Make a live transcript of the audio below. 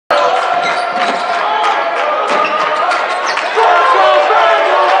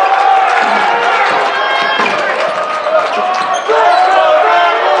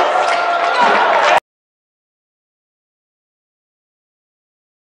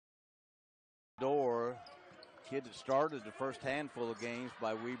kid that started the first handful of games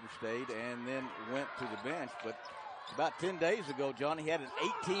by Weber State and then went to the bench. But about 10 days ago, Johnny had an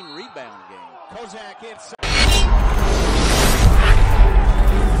 18 rebound game. Kozak inside.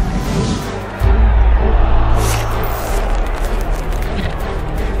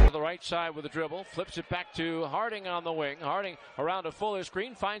 Right side with a dribble, flips it back to Harding on the wing. Harding around a fuller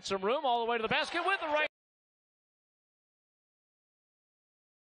screen, finds some room all the way to the basket with the right.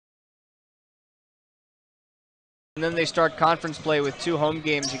 And then they start conference play with 2 home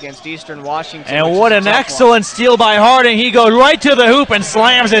games against Eastern Washington. And what an excellent steal by Harding. He goes right to the hoop and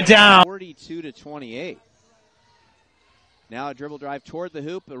slams it down. 42-28. Now a dribble drive toward the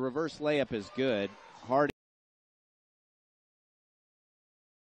hoop. A reverse layup is good. Harding.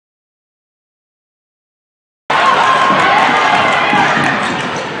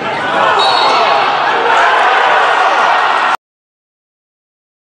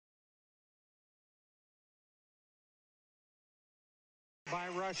 By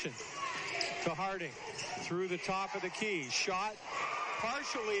Russian to Harding through the top of the key. Shot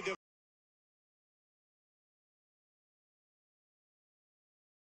partially to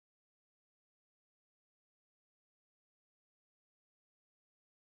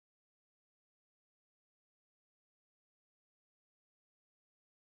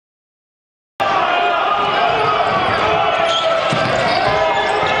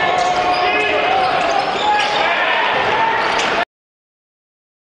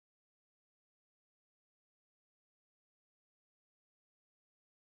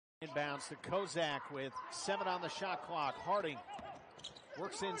Inbounds to Kozak with 7 on the shot clock. Harding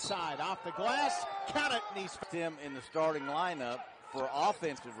works inside, off the glass, count it, and he's him in the starting lineup for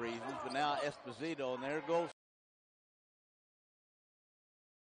offensive reasons, but now Esposito, and there goes.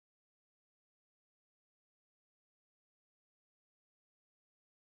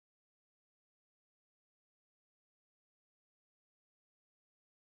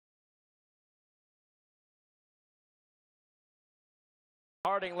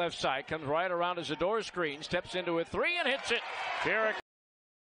 Harding left side, comes right around as a door screen, steps into a 3 and hits it. Jerrick.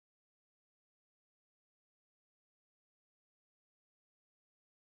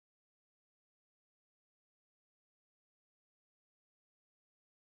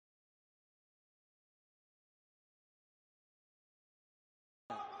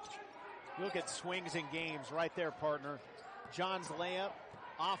 Look at swings and games right there, partner. John's layup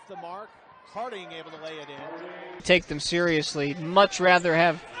off the mark. Harding able to lay it in. Take them seriously. Much rather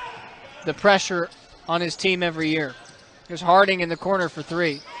have the pressure on his team every year. There's Harding in the corner for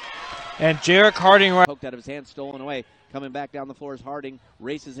 3. And Jerrick Harding poked out of his hand, stolen away. Coming back down the floor as Harding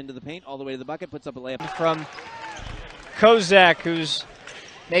races into the paint all the way to the bucket, puts up a layup. From Kozak, who's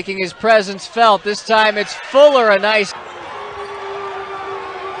making his presence felt. This time it's Fuller, a nice.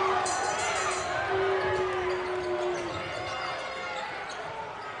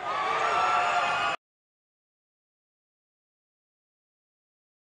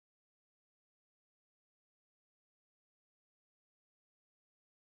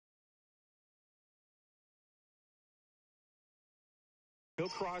 He'll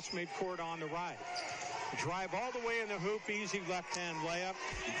cross midcourt on the right. Drive all the way in the hoop, easy left-hand layup.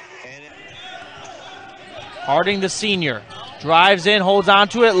 And Harding, the senior, drives in, holds on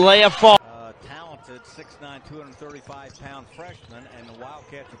to it, layup fall. Talented 6'9", 235-pound freshman, and the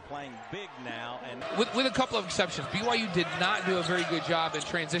Wildcats are playing big now. And with a couple of exceptions, BYU did not do a very good job in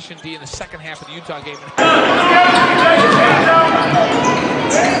transition D in the second half of the Utah game.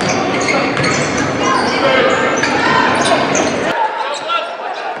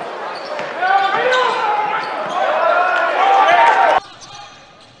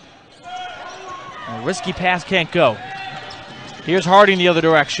 Risky pass can't go. Here's Harding the other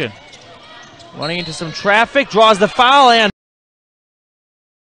direction. Running into some traffic, draws the foul, and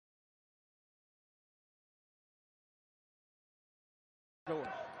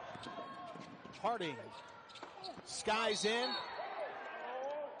Harding skies in.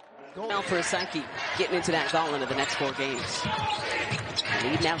 Now for Asaki, getting into that gauntlet of the next 4 games.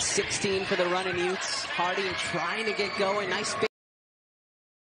 Lead now 16 for the running Utes. Harding trying to get going. Nice spin.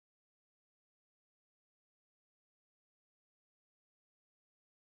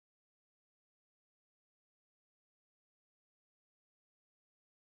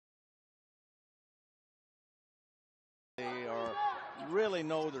 Really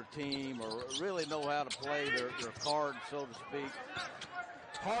know their team or really know how to play their card, so to speak.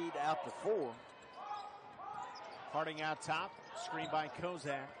 Harding out to 4. Harding out top, screen by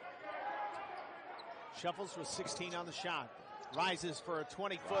Kozak. Shuffles with 16 on the shot. Rises for a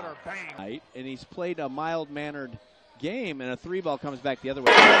 20-footer, bang. And he's played a mild-mannered game, and a 3 ball comes back the other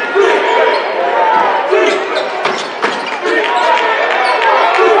way.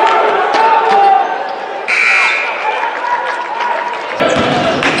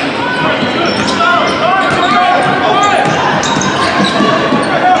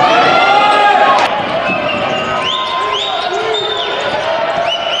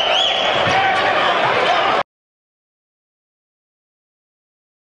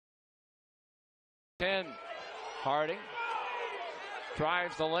 Harding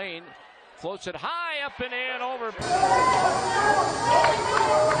drives the lane, floats it high up and in over.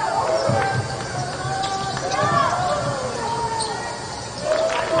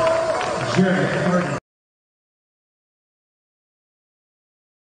 Jerrick Harding.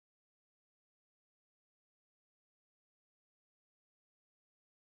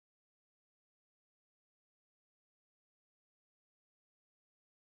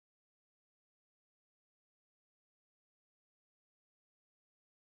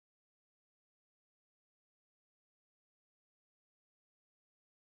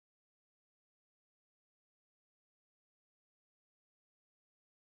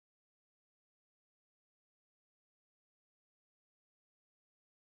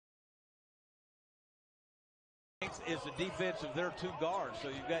 Is the defense of their 2 guards. So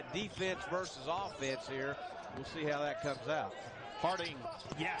you've got defense versus offense here. We'll see how that comes out. Harding,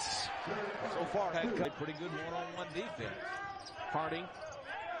 yes. So far, had a pretty good one-on-one defense. Harding,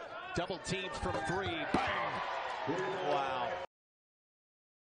 double teams from 3. Bang! Wow.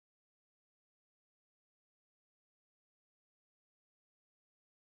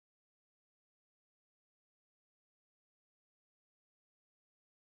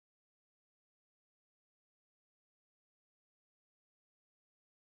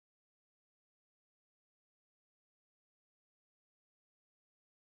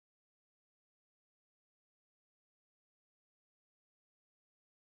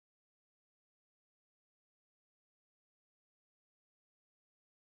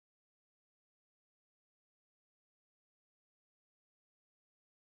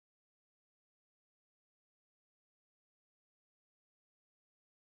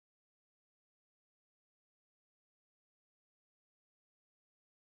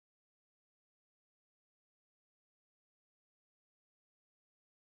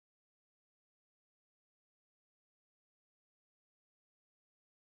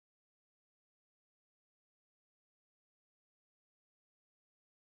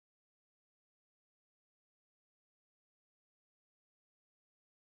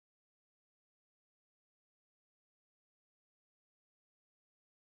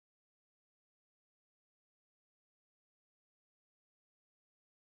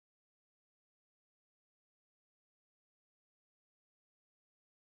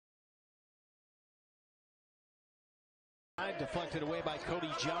 Deflected away by Cody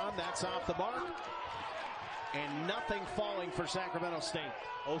John. That's off the mark. And nothing falling for Sacramento State.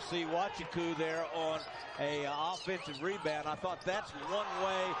 O.C. Wachiku there on a offensive rebound. I thought that's one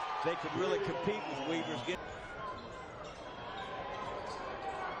way they could really compete with Weavers.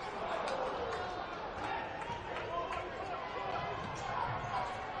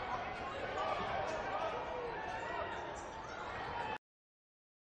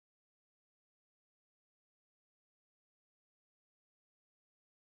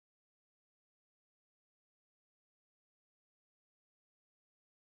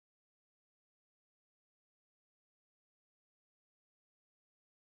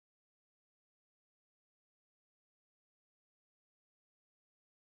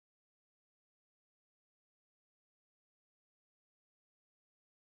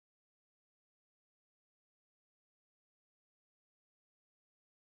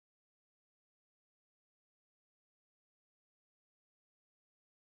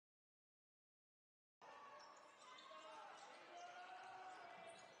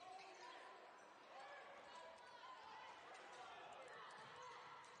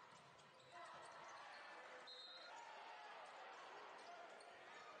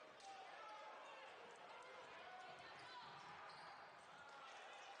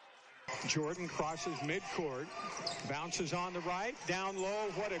 Jordan crosses midcourt, bounces on the right, down low.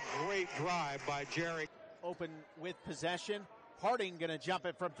 What a great drive by Jerrick. Open with possession. Harding going to jump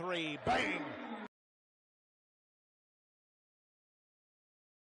it from 3. Bang!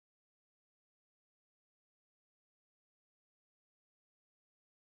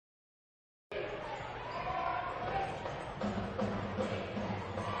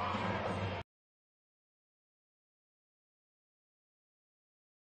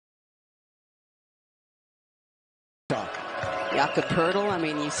 Jakob Pertl, I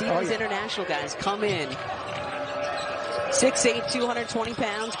mean, you see these international guys come in 6'8", 220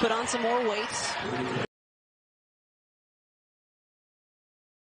 pounds, put on some more weights.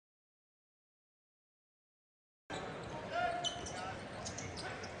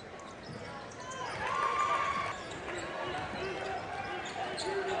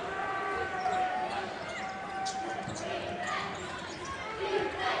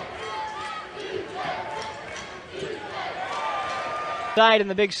 Side in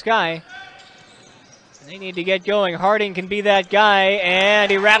the Big Sky. They need to get going. Harding can be that guy, and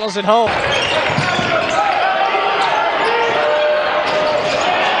he rattles it home.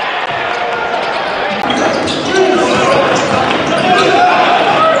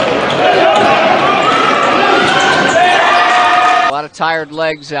 A lot of tired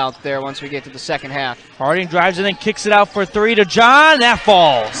legs out there once we get to the second half. Harding drives and then kicks it out for three to John. That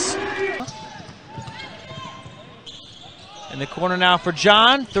falls. In the corner now for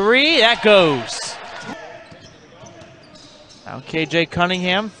John. Three. That goes. Now KJ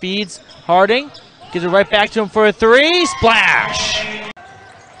Cunningham feeds Harding. Gives it right back to him for a three. Splash.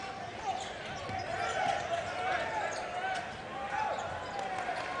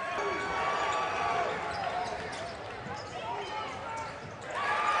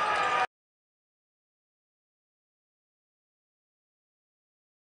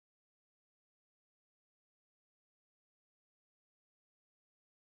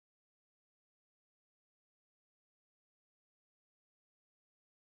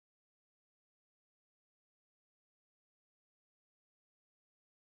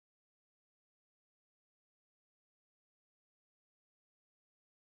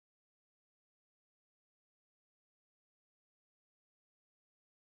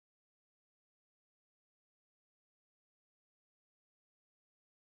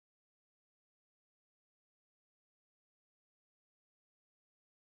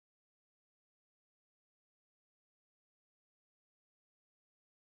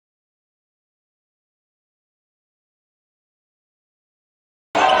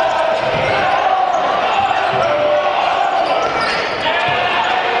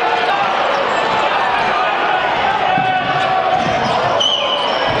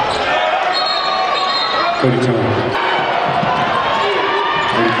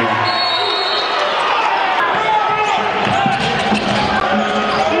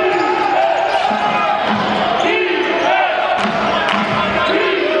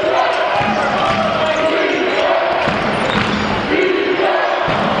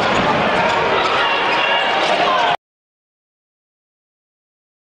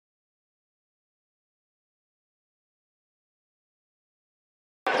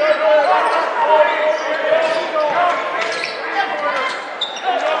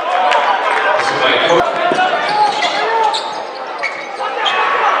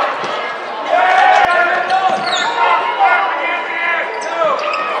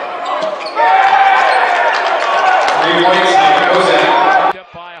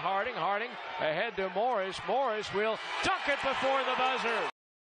 By Harding. Harding ahead to Morris. Morris will dunk it before the buzzer.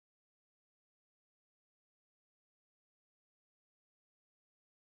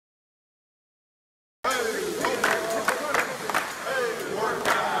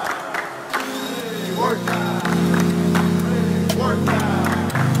 Work out.